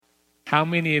How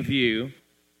many of you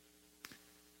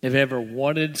have ever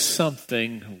wanted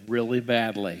something really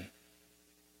badly?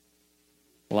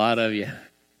 A lot of you,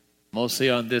 mostly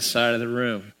on this side of the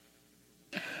room.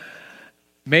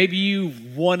 Maybe you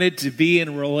wanted to be in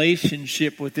a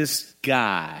relationship with this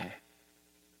guy.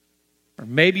 Or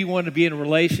maybe you wanted to be in a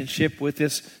relationship with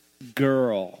this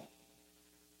girl.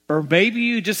 Or maybe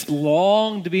you just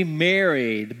longed to be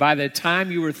married by the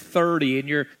time you were 30 and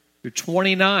you're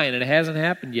 29 and it hasn't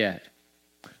happened yet.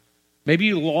 Maybe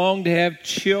you long to have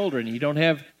children. You don't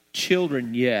have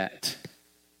children yet.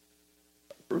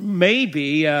 Or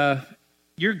maybe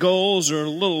your goals are a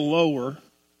little lower.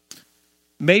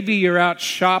 Maybe you're out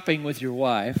shopping with your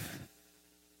wife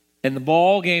and the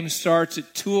ball game starts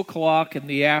at 2 o'clock in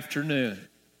the afternoon.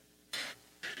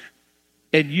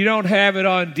 And you don't have it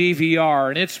on DVR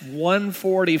and it's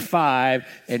 1:45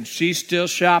 and she's still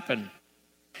shopping.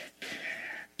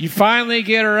 You finally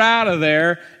get her out of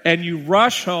there and you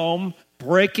rush home,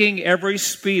 breaking every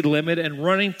speed limit and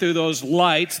running through those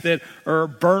lights that are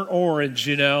burnt orange,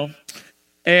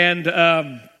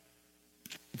 And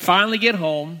finally get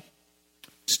home.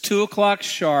 It's 2 o'clock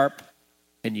sharp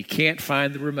and you can't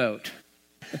find the remote.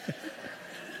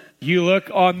 You look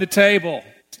on the table.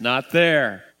 It's not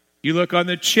there. You look on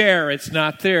the chair. It's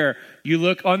not there. You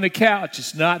look on the couch,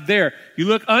 it's not there. You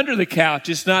look under the couch,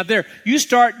 it's not there. You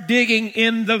start digging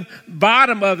in the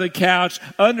bottom of the couch,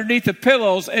 underneath the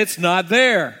pillows, it's not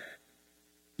there.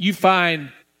 You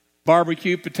find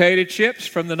barbecue potato chips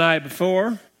from the night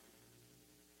before.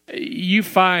 You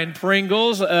find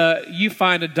Pringles. You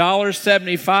find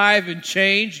 $1.75 in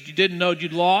change you didn't know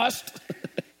you'd lost.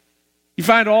 You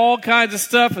find all kinds of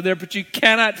stuff in there, but you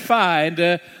cannot find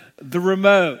the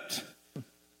remote.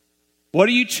 What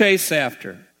do you chase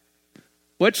after?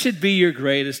 What should be your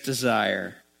greatest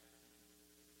desire?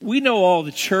 We know all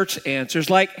the church answers,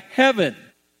 like heaven.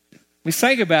 We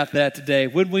sang about that today.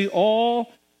 When we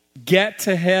all get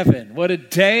to heaven, what a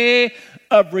day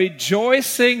of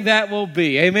rejoicing that will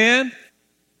be. Amen?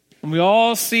 When we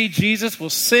all see Jesus, we'll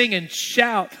sing and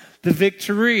shout the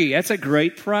victory. That's a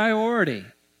great priority.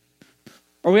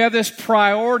 Or we have this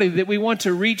priority that we want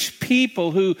to reach people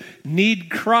who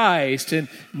need Christ and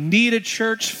need a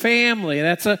church family.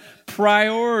 That's a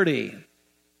priority.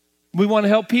 We want to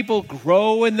help people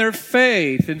grow in their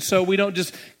faith. And so we don't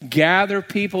just gather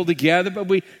people together, but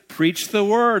we preach the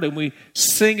word and we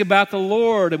sing about the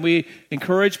Lord and we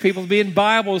encourage people to be in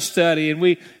Bible study and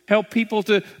we help people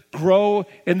to grow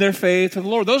in their faith in the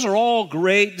Lord. Those are all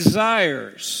great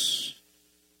desires.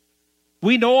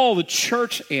 We know all the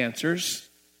church answers.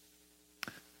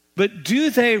 But do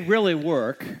they really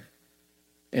work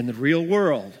in the real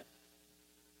world?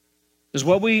 Does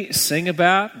what we sing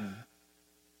about and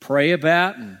pray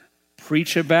about and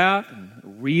preach about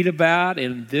and read about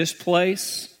in this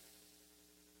place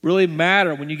really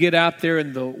matter when you get out there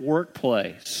in the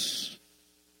workplace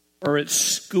or at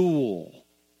school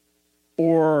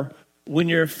or when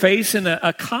you're facing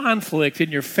a conflict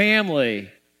in your family?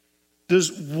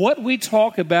 Does what we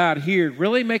talk about here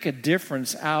really make a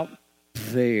difference out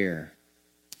there?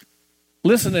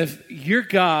 Listen, if your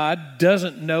God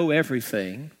doesn't know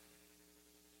everything,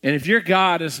 and if your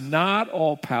God is not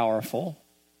all powerful,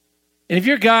 and if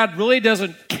your God really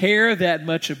doesn't care that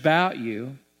much about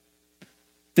you,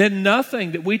 then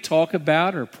nothing that we talk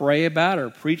about or pray about or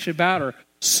preach about or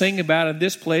sing about in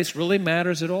this place really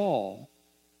matters at all.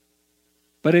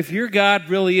 But if your God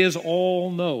really is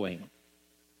all-knowing,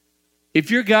 if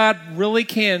your God really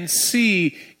can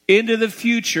see into the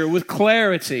future with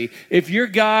clarity, if your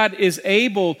God is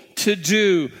able to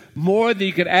do more than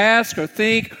you could ask or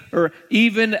think or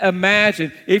even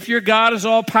imagine, if your God is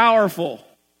all powerful,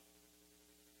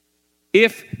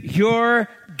 if your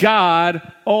God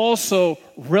also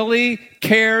really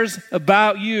cares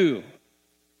about you,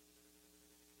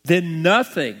 then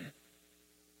nothing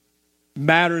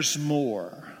matters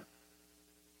more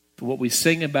than what we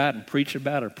sing about and preach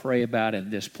about or pray about in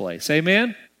this place.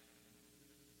 Amen?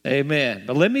 Amen.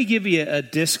 But let me give you a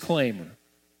disclaimer.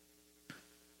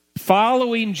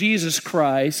 Following Jesus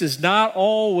Christ is not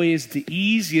always the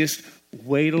easiest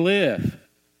way to live.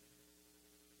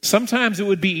 Sometimes it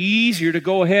would be easier to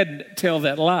go ahead and tell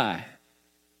that lie.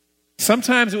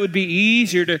 Sometimes it would be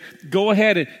easier to go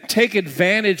ahead and take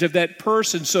advantage of that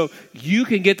person so you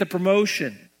can get the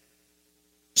promotion.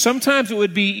 Sometimes it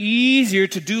would be easier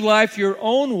to do life your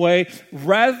own way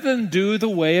rather than do the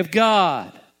way of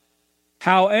God.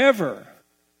 However,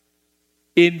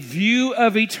 in view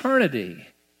of eternity,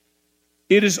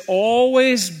 it is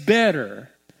always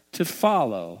better to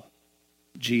follow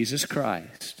Jesus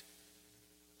Christ.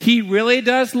 He really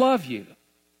does love you,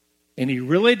 and He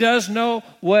really does know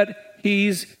what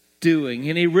he's doing.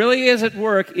 And he really is at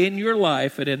work in your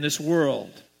life and in this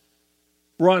world.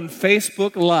 We're on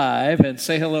Facebook Live, and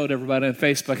say hello to everybody on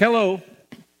Facebook. Hello.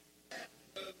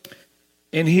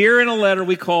 And here in a letter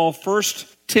we call 1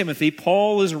 Timothy,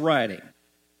 Paul is writing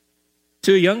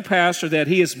to a young pastor that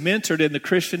he has mentored in the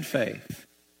Christian faith.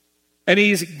 And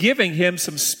he's giving him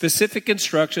some specific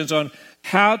instructions on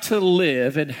how to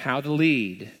live and how to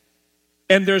lead.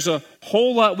 And there's a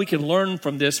whole lot we can learn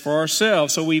from this for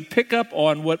ourselves. So we pick up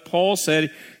on what Paul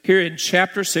said here in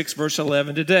chapter 6, verse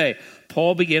 11 today.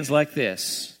 Paul begins like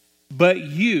this. But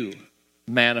you,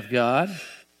 man of God.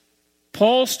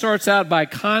 Paul starts out by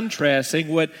contrasting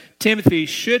what Timothy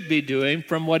should be doing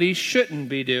from what he shouldn't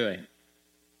be doing.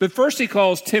 But first he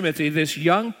calls Timothy, this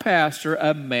young pastor,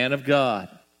 a man of God.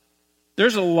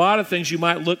 There's a lot of things you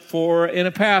might look for in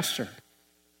a pastor.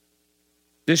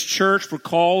 This church, for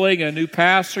calling a new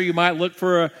pastor, you might look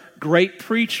for a great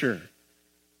preacher.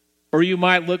 Or you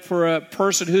might look for a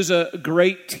person who's a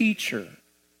great teacher.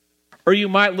 Or you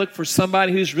might look for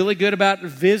somebody who's really good about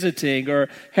visiting or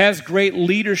has great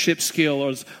leadership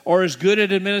skills or is good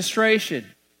at administration.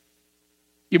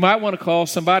 You might want to call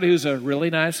somebody who's a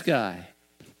really nice guy.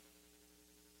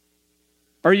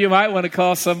 Or you might want to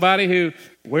call somebody who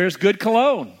wears good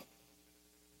cologne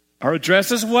or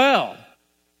dresses well,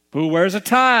 who wears a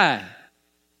tie,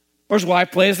 or his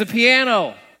wife plays the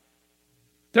piano.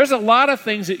 There's a lot of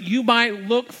things that you might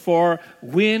look for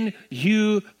when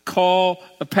you call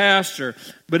a pastor.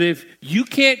 But if you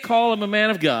can't call him a man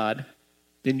of God,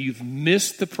 then you've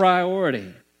missed the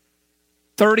priority.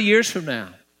 30 years from now,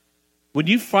 when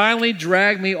you finally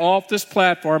drag me off this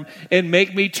platform and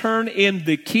make me turn in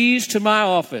the keys to my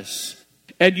office,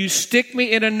 and you stick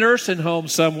me in a nursing home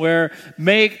somewhere,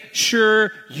 make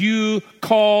sure you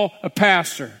call a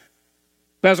pastor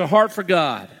who has a heart for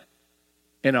God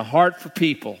and a heart for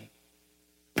people.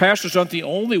 Pastors aren't the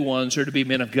only ones who are to be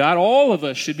men of God. All of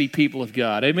us should be people of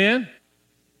God. Amen?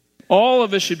 All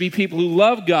of us should be people who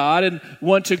love God and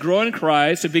want to grow in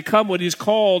Christ and become what He's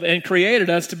called and created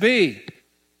us to be.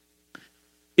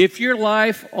 If your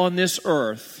life on this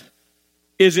earth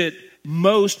is at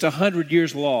most 100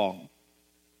 years long,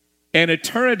 and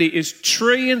eternity is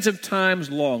trillions of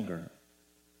times longer,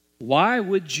 why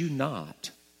would you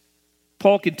not?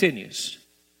 Paul continues,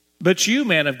 but you,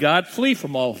 man of God, flee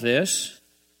from all of this.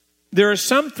 There are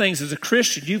some things as a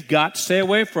Christian you've got to stay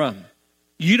away from.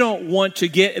 You don't want to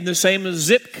get in the same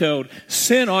zip code.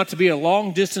 Sin ought to be a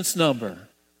long distance number.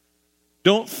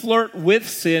 Don't flirt with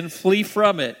sin, flee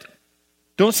from it.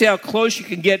 Don't see how close you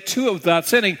can get to it without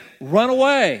sinning. Run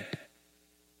away.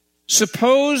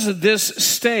 Suppose this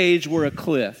stage were a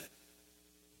cliff,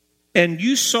 and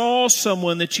you saw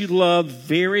someone that you love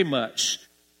very much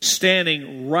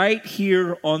standing right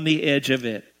here on the edge of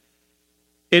it.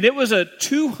 And it was a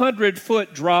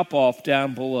 200-foot drop-off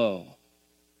down below.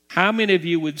 How many of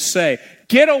you would say,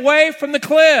 get away from the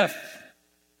cliff?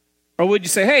 Or would you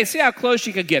say, hey, see how close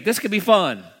you can get? This could be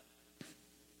fun.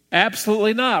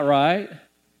 Absolutely not, right?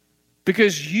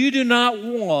 Because you do not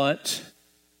want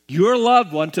your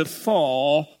loved one to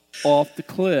fall off the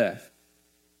cliff.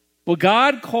 Well,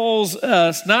 God calls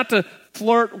us not to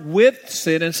flirt with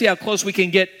sin and see how close we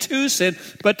can get to sin,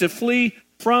 but to flee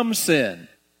from sin,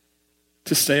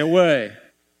 to stay away.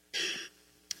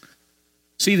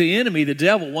 See, the enemy, the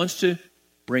devil, wants to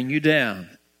bring you down.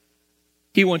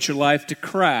 He wants your life to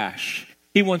crash.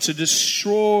 He wants to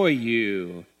destroy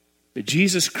you. But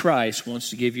Jesus Christ wants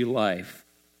to give you life.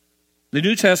 The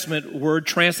New Testament word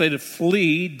translated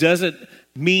flee doesn't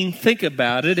mean think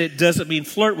about it. It doesn't mean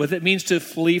flirt with it. It means to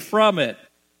flee from it.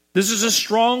 This is a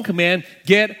strong command.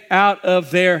 Get out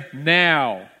of there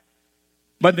now.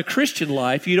 But in the Christian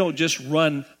life, you don't just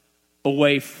run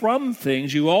away from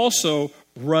things. You also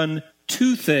run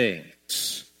to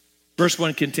things. Verse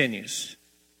 1 continues.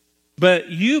 But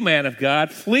you, man of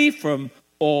God, flee from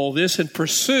all this and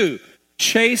pursue.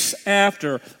 Chase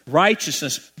after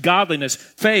righteousness, godliness,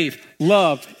 faith,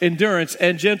 love, endurance,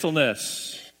 and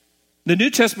gentleness. The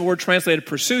New Testament word translated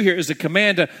pursue here is a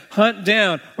command to hunt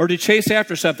down or to chase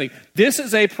after something. This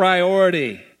is a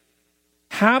priority.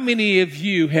 How many of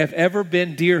you have ever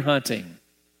been deer hunting?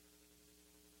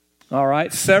 All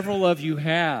right, several of you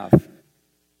have.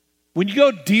 When you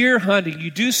go deer hunting,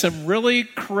 you do some really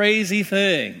crazy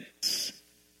things,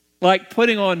 like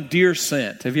putting on deer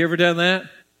scent. Have you ever done that?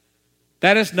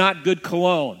 That is not good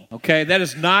cologne, okay? That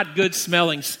is not good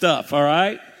smelling stuff, all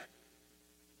right?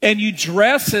 And you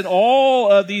dress in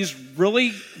all of these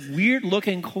really weird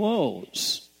looking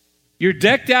clothes. You're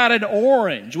decked out in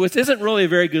orange, which isn't really a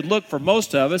very good look for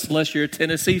most of us, unless you're a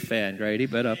Tennessee fan, Grady.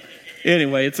 But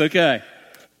anyway, it's okay.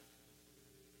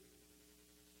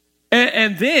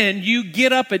 And then you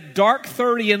get up at dark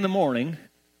 30 in the morning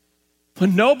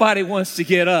when nobody wants to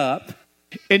get up,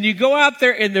 and you go out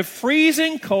there in the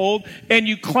freezing cold, and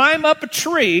you climb up a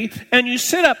tree, and you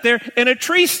sit up there in a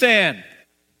tree stand,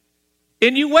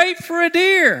 and you wait for a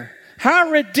deer. How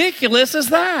ridiculous is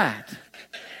that?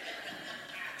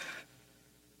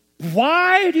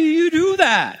 Why do you do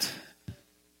that?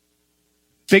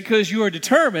 Because you are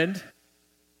determined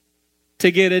to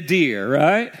get a deer,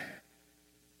 right?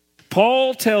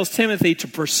 Paul tells Timothy to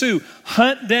pursue,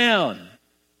 hunt down,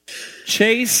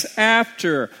 chase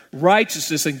after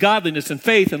righteousness and godliness and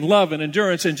faith and love and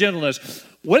endurance and gentleness.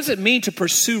 What does it mean to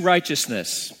pursue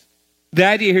righteousness? The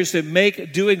idea here is to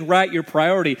make doing right your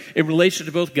priority in relation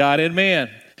to both God and man.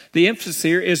 The emphasis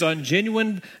here is on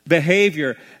genuine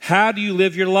behavior. How do you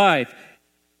live your life?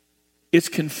 It's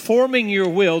conforming your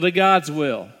will to God's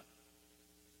will.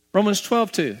 Romans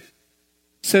 12:2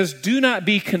 says, do not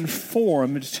be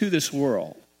conformed to this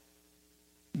world.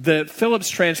 The Phillips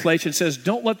translation says,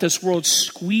 don't let this world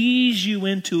squeeze you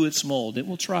into its mold. It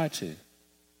will try to.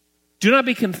 Do not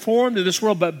be conformed to this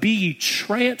world, but be ye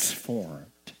transformed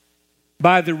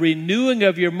by the renewing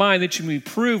of your mind, that you may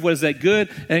prove what is that good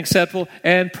and acceptable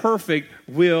and perfect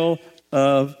will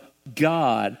of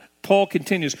God. Paul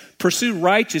continues, pursue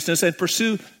righteousness and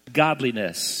pursue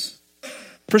godliness.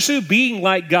 Pursue being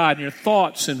like God in your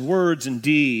thoughts and words and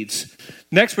deeds.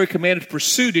 Next, we're commanded to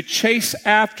pursue, to chase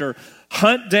after,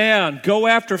 hunt down, go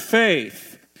after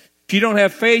faith. If you don't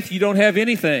have faith, you don't have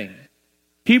anything.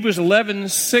 Hebrews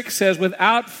 11:6 says,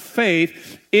 without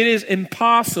faith, it is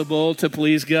impossible to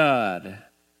please God.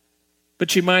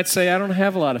 But you might say, I don't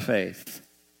have a lot of faith.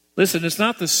 Listen, it's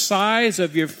not the size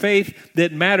of your faith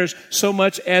that matters so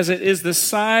much as it is the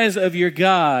size of your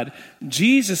God.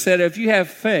 Jesus said, if you have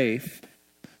faith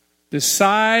the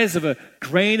size of a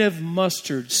grain of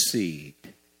mustard seed,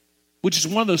 which is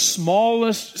one of the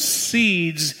smallest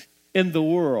seeds in the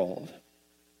world.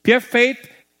 If you have faith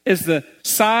as the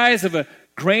size of a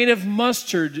grain of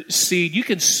mustard seed, you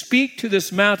can speak to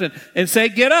this mountain and say,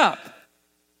 get up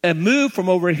and move from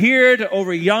over here to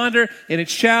over yonder, and it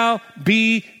shall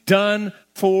be done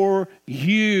for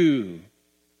you.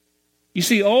 You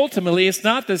see, ultimately, it's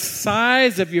not the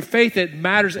size of your faith that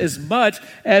matters as much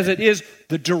as it is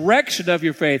the direction of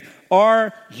your faith.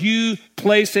 Are you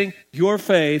placing your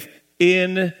faith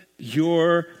in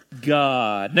your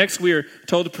God? Next, we are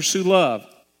told to pursue love.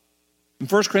 In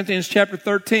 1 Corinthians chapter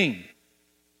 13,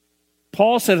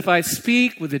 Paul said, if I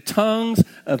speak with the tongues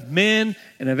of men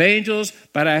and of angels,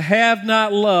 but I have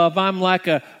not love, I'm like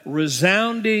a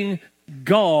resounding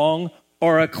gong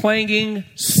or a clanging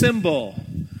cymbal.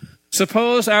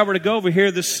 Suppose I were to go over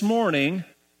here this morning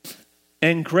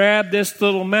and grab this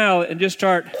little mallet and just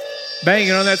start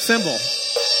banging on that cymbal.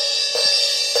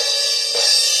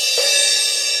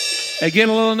 It'd get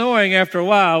a little annoying after a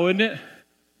while, wouldn't it?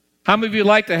 How many of you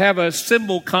like to have a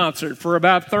cymbal concert for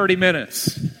about 30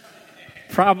 minutes?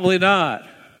 Probably not.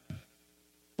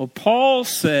 Well, Paul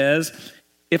says,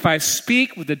 if I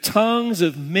speak with the tongues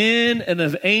of men and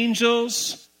of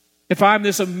angels, if I'm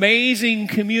this amazing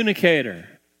communicator,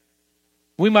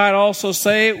 we might also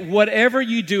say, whatever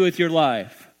you do with your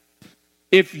life,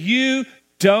 if you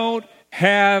don't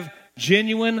have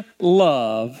genuine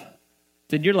love,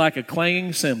 then you're like a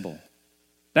clanging cymbal.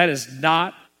 That is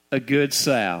not a good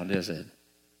sound, is it?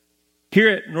 Here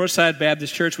at Northside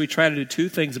Baptist Church, we try to do two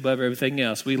things above everything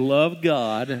else. We love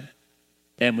God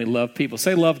and we love people.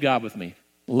 Say love God with me.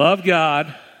 Love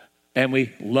God and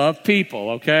we love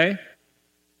people, okay?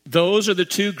 Those are the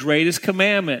two greatest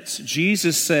commandments.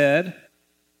 Jesus said,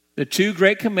 the two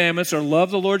great commandments are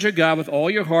love the Lord your God with all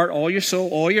your heart, all your soul,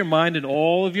 all your mind, and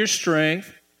all of your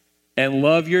strength, and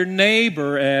love your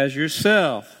neighbor as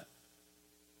yourself.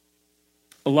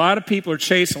 A lot of people are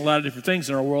chasing a lot of different things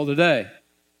in our world today.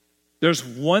 There's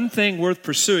one thing worth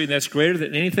pursuing that's greater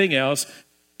than anything else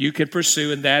you can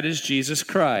pursue, and that is Jesus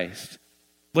Christ.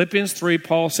 Philippians 3,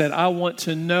 Paul said, I want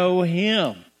to know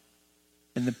him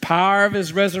and the power of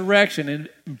his resurrection, and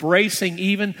embracing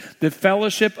even the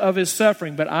fellowship of his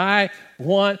suffering. But I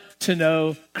want to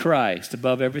know Christ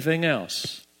above everything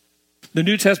else. The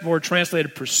New Testament word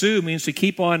translated pursue means to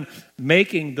keep on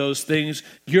making those things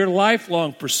your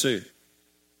lifelong pursuit.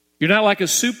 You're not like a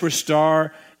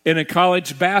superstar in a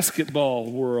college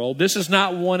basketball world. This is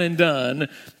not one and done.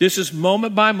 This is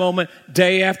moment by moment,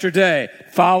 day after day,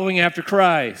 following after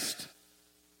Christ.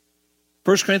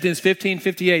 1 Corinthians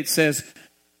 15:58 says,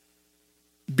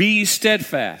 be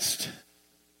steadfast,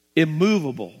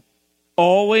 immovable,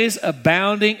 always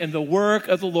abounding in the work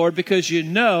of the Lord, because you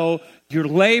know your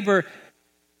labor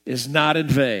is not in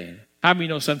vain. How many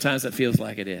know sometimes that feels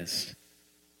like it is?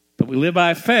 But we live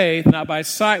by faith, not by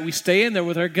sight. We stay in there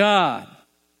with our God.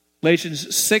 Galatians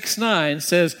 6:9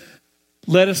 says,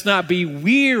 let us not be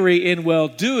weary in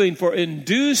well-doing, for in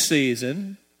due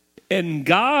season, in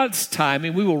God's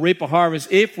timing, we will reap a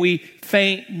harvest if we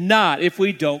faint not, if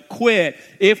we don't quit,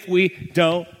 if we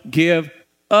don't give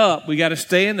up. We got to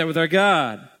stay in there with our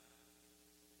God.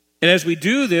 And as we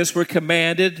do this, we're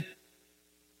commanded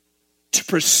to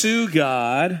pursue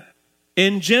God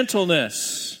in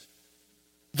gentleness.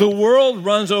 The world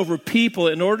runs over people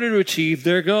in order to achieve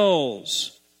their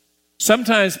goals.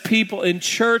 Sometimes people in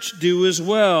church do as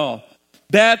well.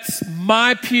 That's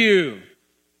my pew.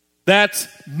 That's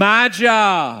my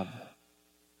job.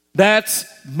 That's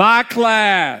my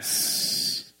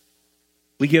class.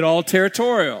 We get all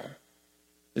territorial.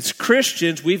 As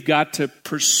Christians, we've got to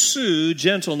pursue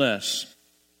gentleness.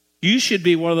 You should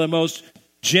be one of the most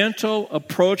gentle,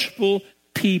 approachable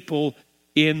people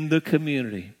in the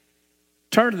community.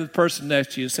 Turn to the person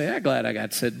next to you and say, I'm glad I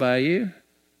got to sit by you.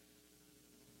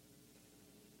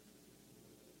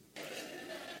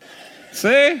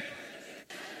 See?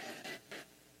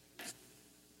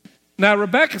 Now,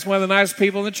 Rebecca's one of the nicest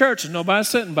people in the church, and nobody's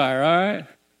sitting by her, all right?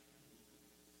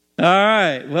 All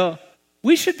right, well,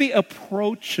 we should be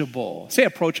approachable. Say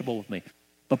approachable with me.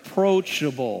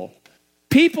 Approachable.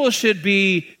 People should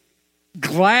be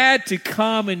glad to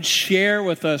come and share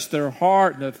with us their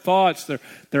heart and their thoughts,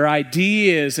 their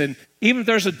ideas, and even if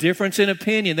there's a difference in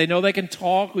opinion, they know they can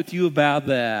talk with you about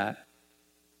that.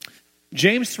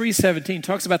 James 3:17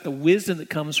 talks about the wisdom that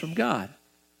comes from God.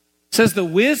 It says the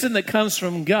wisdom that comes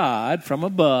from God, from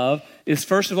above, is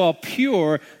first of all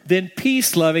pure, then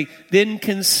peace-loving, then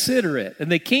considerate.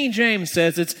 And the King James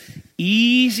says it's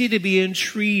easy to be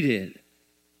entreated.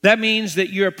 That means that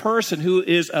you're a person who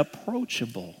is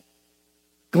approachable.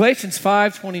 Galatians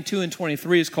 5:22 and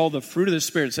 23 is called the fruit of the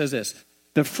Spirit. It says this,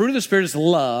 the fruit of the Spirit is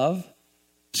love,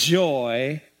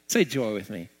 joy. Say joy with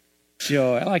me.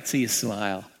 Joy. I like to see you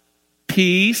smile.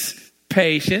 Peace,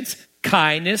 patience,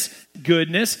 kindness,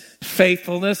 goodness,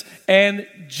 faithfulness, and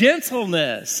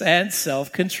gentleness, and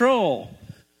self-control.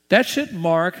 That should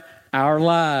mark our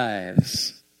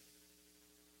lives.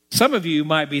 Some of you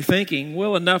might be thinking,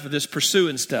 well, enough of this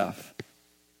pursuing stuff.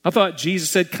 I thought Jesus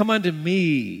said, come unto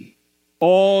me,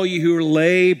 all you who are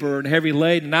labor and heavy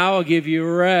laden, and I will give you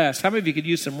rest. How many of you could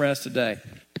use some rest today?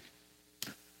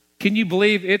 Can you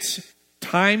believe it's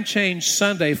Time Change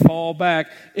Sunday, fall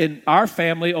back, and our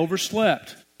family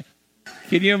overslept?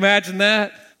 Can you imagine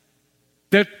that?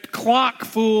 The clock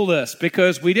fooled us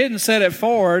because we didn't set it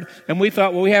forward, and we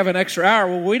thought, well, we have an extra hour.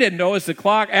 Well, we didn't know is the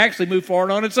clock actually moved forward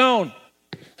on its own.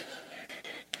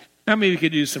 How many of you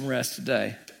could use some rest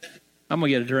today? I'm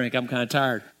going to get a drink. I'm kind of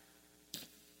tired.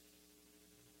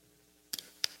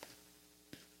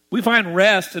 We find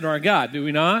rest in our God, do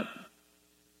we not?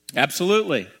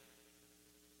 Absolutely.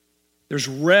 There's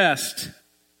rest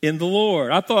in the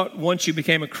Lord. I thought once you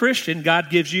became a Christian, God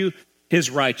gives you his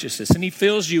righteousness and he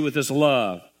fills you with his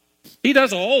love. He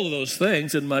does all of those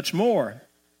things and much more.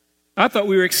 I thought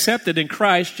we were accepted in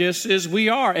Christ just as we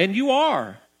are, and you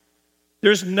are.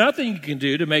 There's nothing you can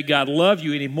do to make God love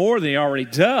you any more than he already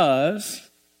does.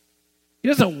 He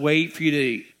doesn't wait for you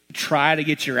to try to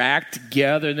get your act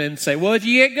together and then say, well, if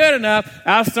you get good enough,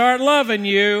 I'll start loving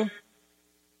you.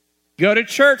 Go to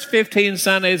church 15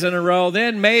 Sundays in a row,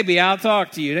 then maybe I'll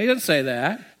talk to you. He doesn't say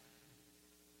that.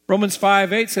 Romans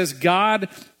 5:8 says God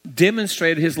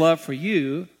demonstrated his love for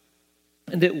you,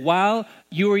 and that while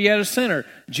you were yet a sinner,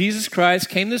 Jesus Christ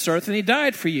came to this earth and he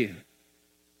died for you.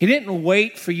 He didn't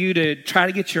wait for you to try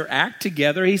to get your act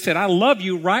together. He said, I love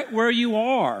you right where you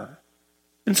are.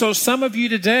 And so some of you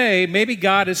today, maybe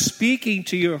God is speaking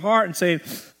to your heart and saying,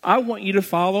 I want you to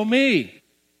follow me.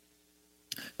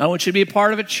 I want you to be a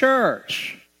part of a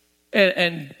church.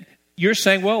 And you're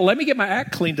saying, well, let me get my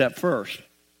act cleaned up first.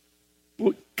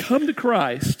 Well, come to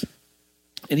Christ,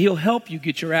 and he'll help you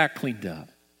get your act cleaned up.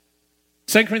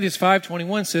 2 Corinthians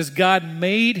 5:21 says, God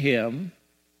made him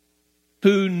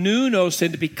who knew no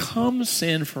sin to become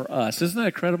sin for us. Isn't that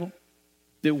incredible?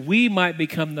 That we might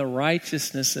become the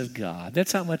righteousness of God.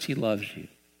 That's how much he loves you.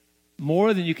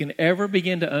 More than you can ever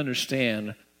begin to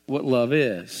understand what love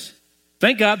is.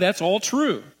 Thank God that's all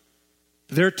true.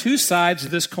 There are two sides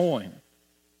of this coin.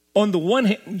 On the one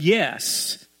hand,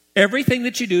 yes, everything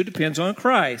that you do depends on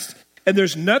Christ. And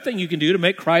there's nothing you can do to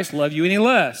make Christ love you any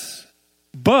less.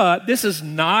 But this is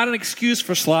not an excuse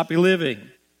for sloppy living.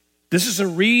 This is a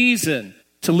reason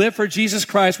to live for Jesus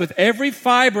Christ with every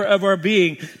fiber of our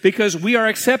being, because we are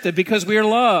accepted, because we are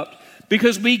loved,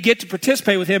 because we get to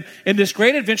participate with him in this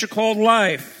great adventure called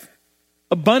life.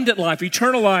 abundant life,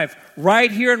 eternal life,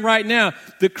 right here and right now.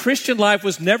 The Christian life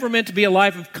was never meant to be a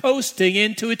life of coasting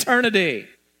into eternity.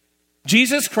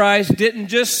 Jesus Christ didn't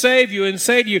just save you and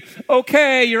say to you,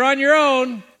 okay, you're on your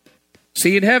own.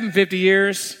 See you in heaven 50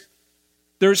 years.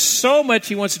 There's so much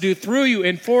he wants to do through you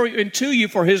and for you and to you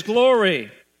for his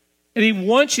glory. And he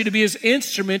wants you to be his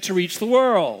instrument to reach the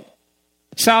world.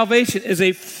 Salvation is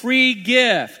a free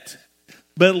gift.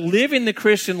 But living the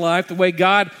Christian life the way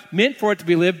God meant for it to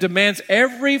be lived demands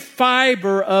every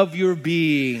fiber of your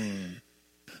being.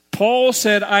 Paul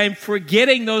said, I am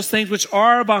forgetting those things which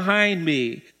are behind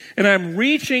me, and I'm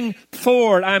reaching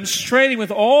forward. I'm straining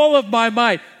with all of my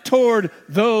might toward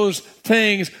those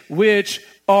things which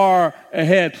are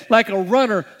ahead. Like a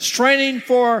runner straining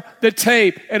for the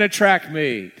tape in a track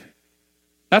meet.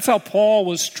 That's how Paul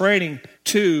was straining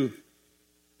to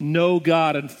know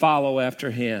God and follow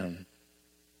after him.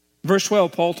 Verse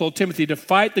 12, Paul told Timothy to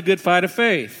fight the good fight of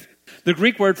faith. The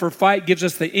Greek word for fight gives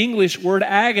us the English word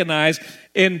agonize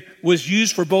and was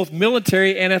used for both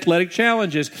military and athletic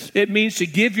challenges. It means to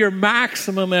give your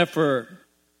maximum effort.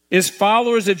 As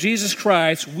followers of Jesus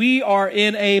Christ, we are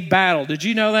in a battle. Did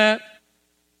you know that?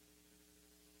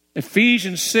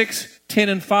 Ephesians 6:10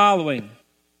 and following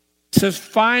says,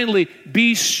 finally,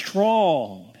 be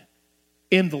strong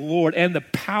in the Lord and the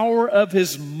power of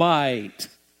his might.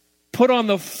 Put on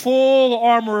the full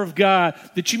armor of God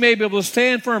that you may be able to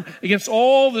stand firm against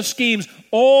all the schemes,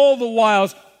 all the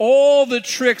wiles, all the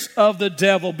tricks of the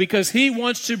devil, because he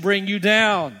wants to bring you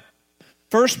down.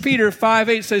 1 Peter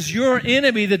 5:8 says, your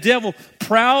enemy, the devil,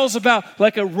 prowls about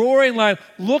like a roaring lion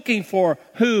looking for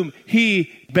whom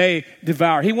he may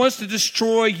devour. He wants to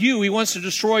destroy you. He wants to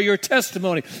destroy your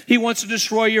testimony. He wants to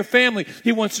destroy your family.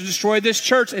 He wants to destroy this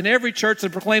church and every church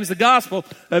that proclaims the gospel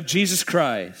of Jesus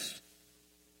Christ.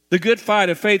 The good fight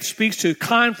of faith speaks to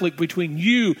conflict between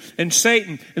you and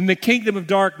Satan and the kingdom of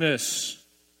darkness.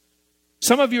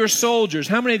 Some of you are soldiers.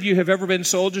 How many of you have ever been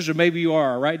soldiers, or maybe you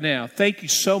are right now? Thank you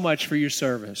so much for your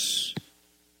service.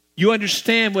 You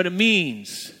understand what it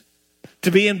means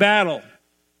to be in battle.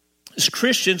 As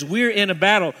Christians, we're in a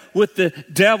battle with the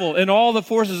devil and all the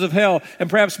forces of hell, and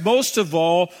perhaps most of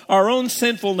all, our own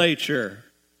sinful nature.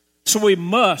 So we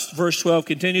must, verse 12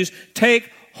 continues,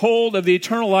 take hold of the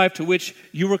eternal life to which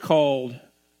you were called.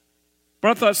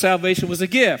 But I thought salvation was a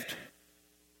gift.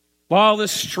 All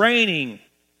this straining,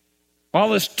 all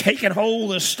this taking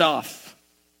hold of stuff.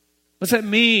 What's that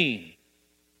mean?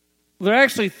 Well, there are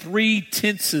actually three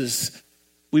tenses,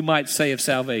 we might say, of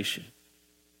salvation.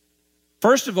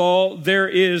 First of all, there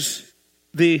is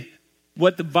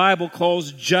what the Bible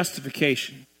calls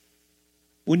justification.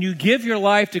 When you give your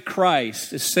life to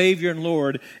Christ as Savior and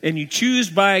Lord, and you choose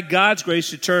by God's grace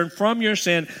to turn from your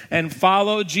sin and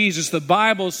follow Jesus, the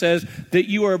Bible says that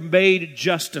you are made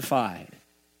justified.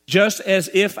 Just as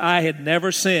if I had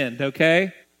never sinned,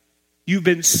 okay? You've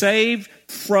been saved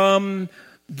from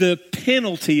the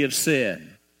penalty of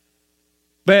sin.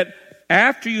 But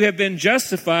after you have been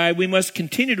justified, we must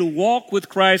continue to walk with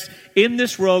Christ in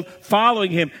this world,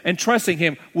 following him and trusting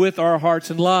him with our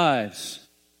hearts and lives.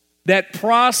 That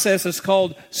process is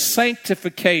called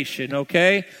sanctification,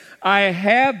 okay? I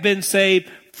have been saved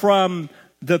from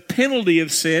the penalty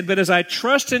of sin, but as I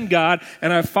trust in God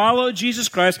and I follow Jesus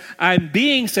Christ, I'm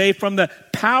being saved from the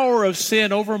power of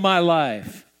sin over my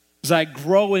life as I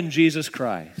grow in Jesus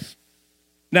Christ.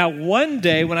 Now, one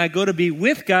day when I go to be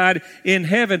with God in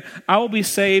heaven, I will be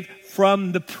saved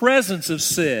from the presence of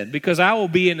sin, because I will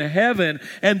be in heaven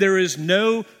and there is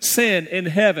no sin in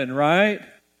heaven, right?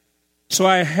 So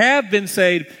I have been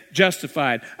saved,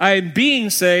 justified. I am being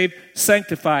saved,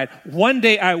 sanctified. One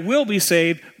day I will be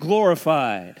saved,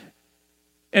 glorified.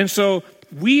 And so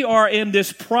we are in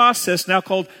this process now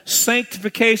called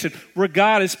sanctification, where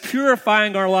God is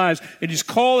purifying our lives and he's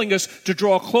calling us to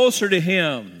draw closer to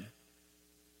him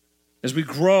as we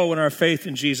grow in our faith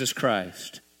in Jesus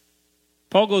Christ.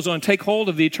 Paul goes on, take hold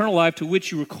of the eternal life to which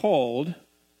you were called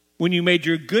when you made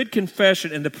your good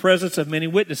confession in the presence of many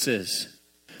witnesses.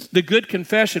 The good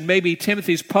confession may be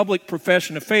Timothy's public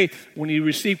profession of faith when he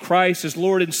received Christ as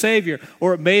Lord and Savior,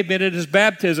 or it may have been at his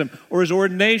baptism or his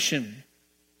ordination.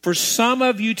 For some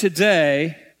of you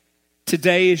today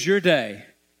is your day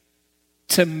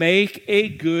to make a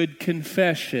good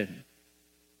confession.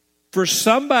 For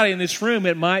somebody in this room,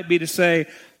 it might be to say,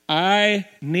 I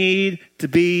need to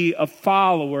be a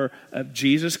follower of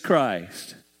Jesus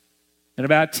Christ. In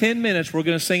about 10 minutes, we're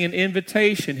going to sing an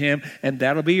invitation hymn, and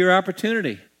that'll be your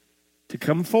opportunity to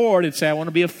come forward and say, I want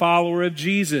to be a follower of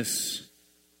Jesus.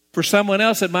 For someone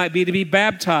else, it might be to be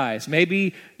baptized.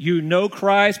 Maybe you know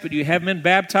Christ, but you haven't been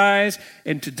baptized,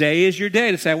 and today is your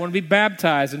day to say, I want to be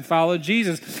baptized and follow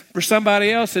Jesus. For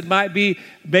somebody else, it might be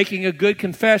making a good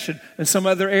confession in some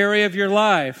other area of your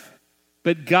life.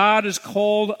 But God has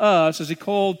called us, as he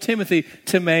called Timothy,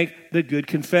 to make the good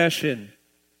confession.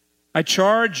 I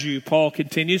charge you, Paul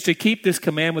continues, to keep this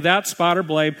command without spot or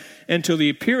blame until the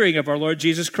appearing of our Lord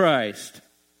Jesus Christ.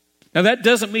 Now, that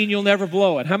doesn't mean you'll never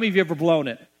blow it. How many of you ever blown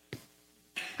it?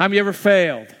 How many of you ever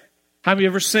failed? How many of you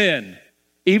ever sinned?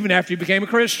 Even after you became a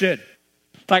Christian.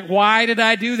 Like, why did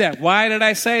I do that? Why did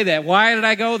I say that? Why did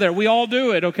I go there? We all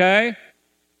do it, okay?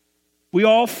 We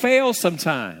all fail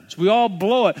sometimes. We all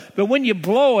blow it. But when you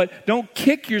blow it, don't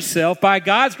kick yourself. By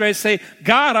God's grace, say,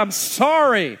 God, I'm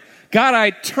sorry. God,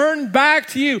 I turn back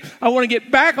to you. I want to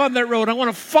get back on that road. I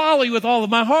want to follow you with all of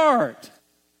my heart.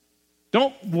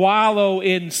 Don't wallow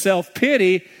in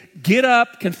self-pity. Get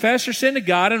up, confess your sin to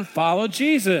God, and follow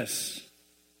Jesus.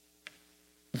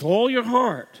 With all your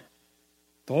heart,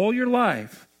 with all your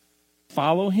life,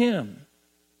 follow him.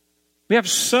 We have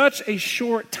such a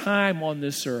short time on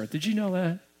this earth. Did you know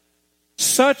that?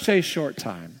 Such a short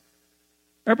time.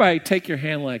 Everybody take your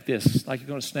hand like this, like you're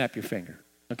going to snap your finger,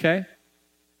 okay?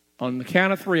 On the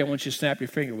count of 3, I want you to snap your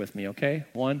finger with me, okay?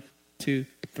 1, 2,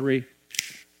 3.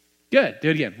 Good. Do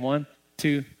it again. 1,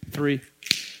 2, 3.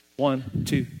 1,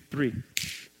 2, 3.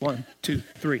 1, 2,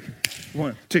 3.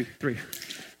 1, 2, 3.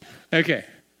 Okay.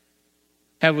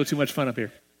 Have a little too much fun up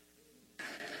here.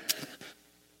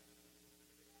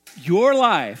 Your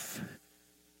life,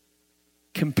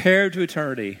 compared to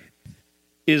eternity,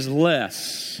 is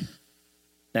less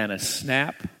than a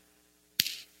snap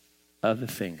of the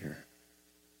finger.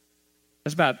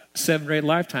 That's about 7 or 8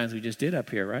 lifetimes we just did up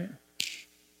here, right?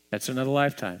 That's another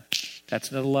lifetime.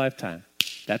 That's another lifetime.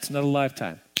 That's another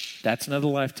lifetime. That's another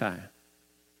lifetime.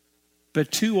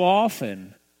 But too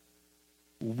often,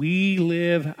 we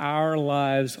live our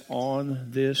lives on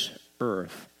this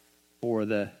earth for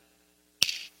the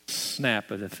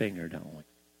snap of the finger, don't we?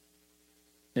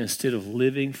 Instead of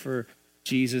living for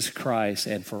Jesus Christ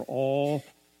and for all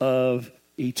of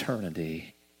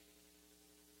eternity.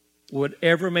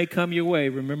 Whatever may come your way,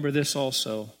 remember this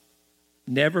also.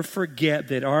 Never forget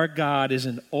that our God is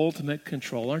in ultimate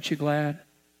control. Aren't you glad?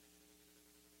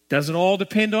 Doesn't all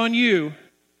depend on you.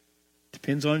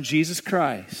 Depends on Jesus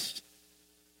Christ.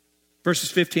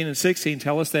 Verses 15 and 16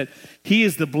 tell us that he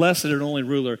is the blessed and only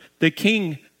ruler, the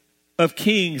King of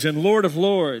kings and Lord of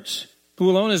lords, who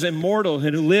alone is immortal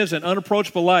and who lives in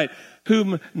unapproachable light,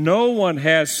 whom no one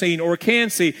has seen or can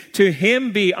see. To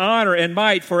him be honor and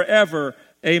might forever.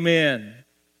 Amen.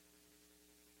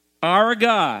 Our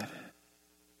God,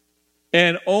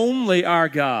 and only our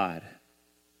God,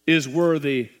 is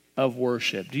worthy of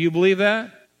worship. Do you believe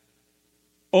that?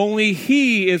 Only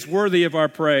he is worthy of our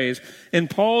praise. In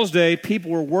Paul's day, people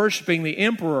were worshiping the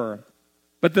emperor.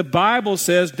 But the Bible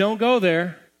says, don't go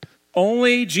there.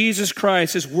 Only Jesus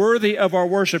Christ is worthy of our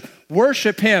worship.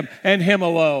 Worship him and him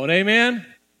alone. Amen?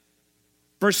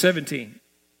 Verse 17.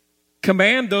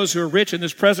 Command those who are rich in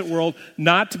this present world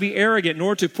not to be arrogant,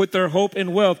 nor to put their hope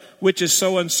in wealth, which is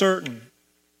so uncertain.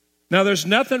 Now, there's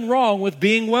nothing wrong with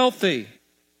being wealthy.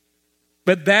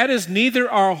 But that is neither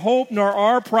our hope nor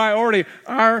our priority.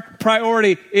 Our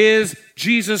priority is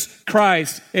Jesus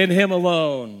Christ and him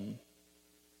alone.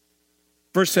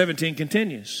 Verse 17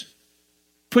 continues.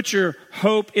 Put your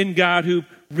hope in God, who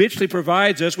richly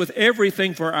provides us with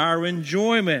everything for our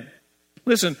enjoyment.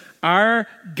 Listen, our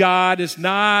God is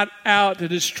not out to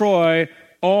destroy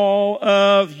all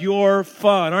of your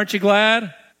fun. Aren't you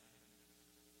glad?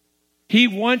 He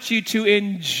wants you to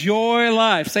enjoy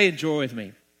life. Say enjoy with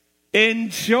me.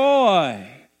 Enjoy.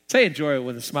 Say enjoy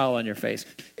with a smile on your face.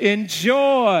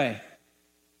 Enjoy.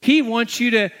 He wants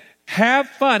you to have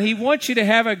fun. He wants you to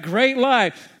have a great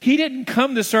life. He didn't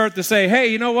come to this earth to say, hey,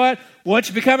 you know what? Once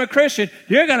you become a Christian,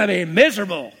 you're going to be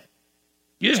miserable.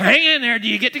 You just hang in there. Do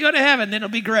you get to go to heaven? Then it'll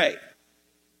be great.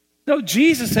 No,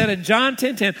 Jesus said in John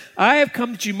 10:10, I have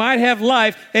come that you might have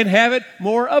life and have it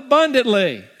more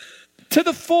abundantly, to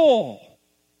the full.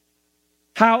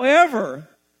 However,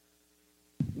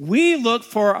 we look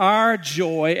for our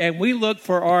joy and we look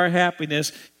for our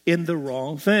happiness in the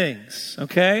wrong things,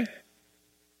 okay?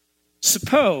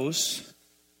 Suppose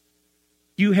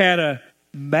you had a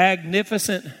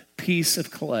magnificent piece of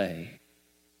clay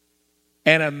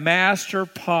and a master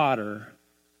potter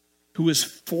who was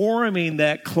forming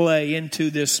that clay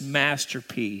into this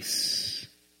masterpiece.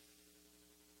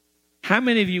 How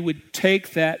many of you would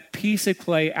take that piece of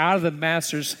clay out of the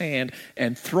master's hand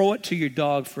and throw it to your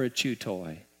dog for a chew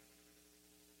toy?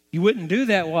 You wouldn't do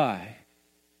that. Why?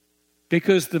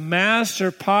 Because the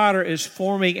master potter is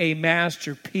forming a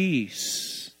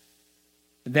masterpiece.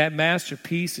 And that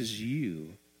masterpiece is you.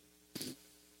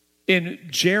 In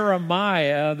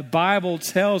Jeremiah, the Bible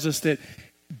tells us that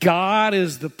God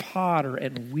is the potter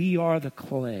and we are the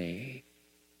clay.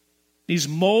 He's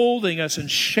molding us and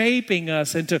shaping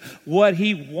us into what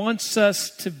he wants us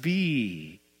to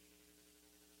be.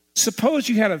 Suppose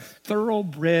you had a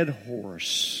thoroughbred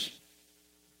horse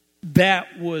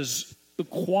that was the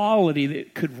quality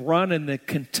that could run in the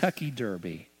Kentucky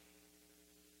Derby.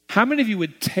 How many of you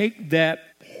would take that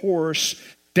horse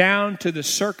down to the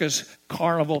circus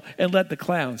carnival and let the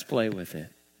clowns play with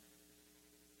it?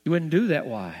 You wouldn't do that.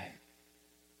 Why?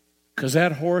 Because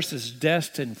that horse is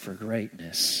destined for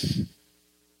greatness.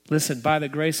 Listen, by the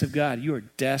grace of God, you are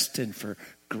destined for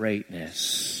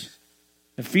greatness.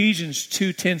 Ephesians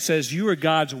 2:10 says, you are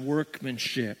God's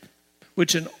workmanship,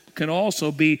 which can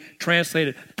also be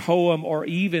translated poem or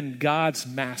even God's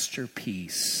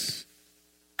masterpiece.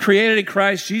 Created in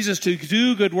Christ Jesus to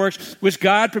do good works, which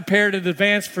God prepared in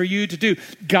advance for you to do.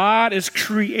 God is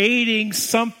creating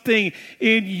something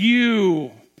in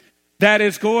you that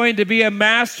is going to be a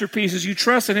masterpiece as you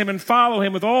trust in him and follow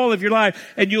him with all of your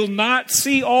life. And you'll not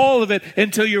see all of it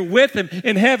until you're with him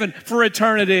in heaven for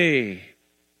eternity.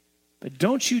 But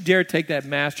don't you dare take that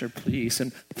masterpiece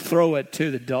and throw it to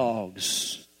the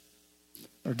dogs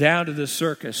or down to the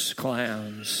circus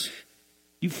clowns.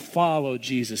 You follow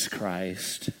Jesus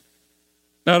Christ.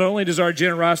 Not only does our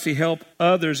generosity help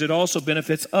others, it also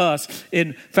benefits us.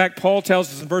 In fact, Paul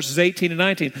tells us in verses 18 and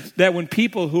 19 that when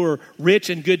people who are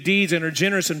rich in good deeds and are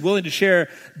generous and willing to share,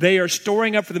 they are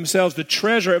storing up for themselves the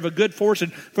treasure of a good fortune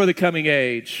for the coming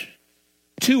age.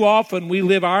 Too often we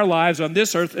live our lives on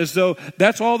this earth as though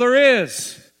that's all there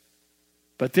is.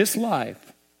 But this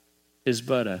life is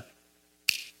but a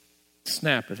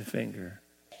snap of the finger.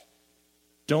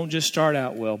 Don't just start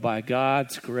out well. By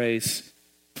God's grace,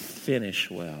 finish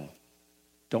well.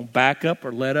 Don't back up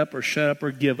or let up or shut up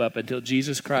or give up until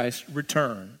Jesus Christ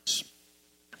returns.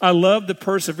 I love the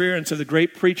perseverance of the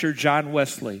great preacher John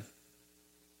Wesley,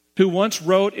 who once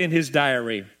wrote in his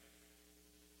diary,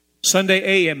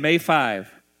 Sunday a.m., May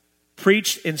 5,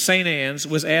 preached in St. Anne's,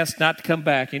 was asked not to come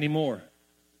back anymore.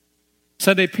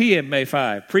 Sunday p.m., May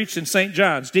 5, preached in St.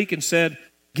 John's, deacon said,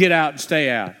 get out and stay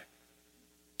out.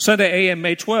 Sunday a.m.,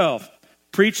 May 12,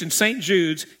 preached in St.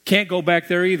 Jude's, can't go back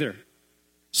there either.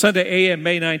 Sunday a.m.,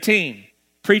 May 19,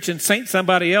 preached in St.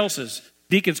 somebody else's,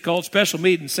 deacons called special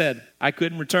meeting and said, I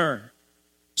couldn't return.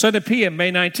 Sunday p.m.,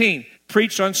 May 19,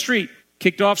 preached on street,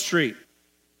 kicked off street.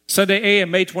 Sunday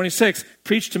a.m., May 26,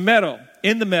 preached to Meadow,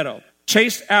 in the Meadow,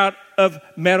 chased out of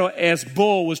Meadow as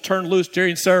bull was turned loose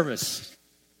during service.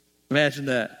 Imagine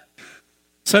that.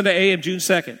 Sunday a.m., June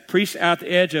 2nd, preached out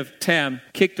the edge of town,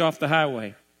 kicked off the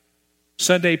highway.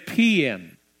 Sunday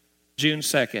p.m., June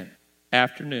 2nd,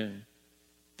 afternoon,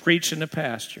 preached in a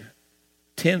pasture.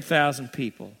 10,000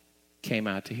 people came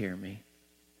out to hear me.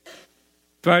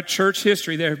 Throughout church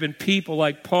history, there have been people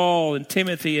like Paul and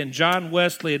Timothy and John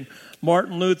Wesley and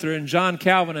Martin Luther and John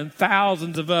Calvin and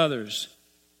thousands of others.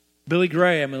 Billy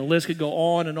Graham, and the list could go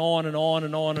on and on and on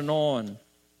and on and on,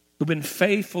 who've been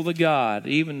faithful to God,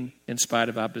 even in spite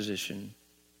of opposition.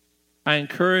 I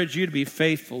encourage you to be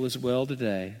faithful as well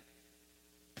today.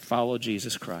 Follow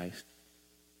Jesus Christ.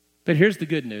 But here's the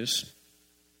good news.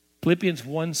 Philippians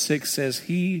 1:6 says,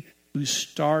 he who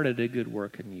started a good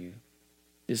work in you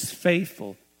is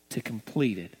faithful to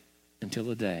complete it until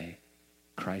the day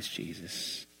Christ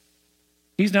Jesus.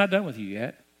 He's not done with you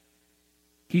yet.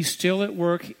 He's still at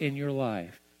work in your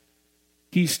life.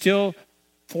 He's still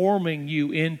forming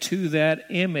you into that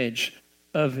image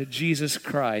of Jesus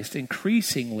Christ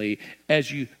increasingly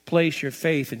as you place your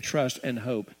faith and trust and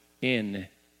hope in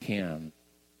him.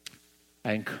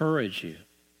 I encourage you,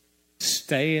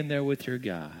 stay in there with your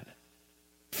God.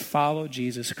 Follow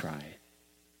Jesus Christ.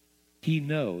 He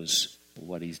knows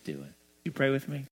what he's doing. You pray with me?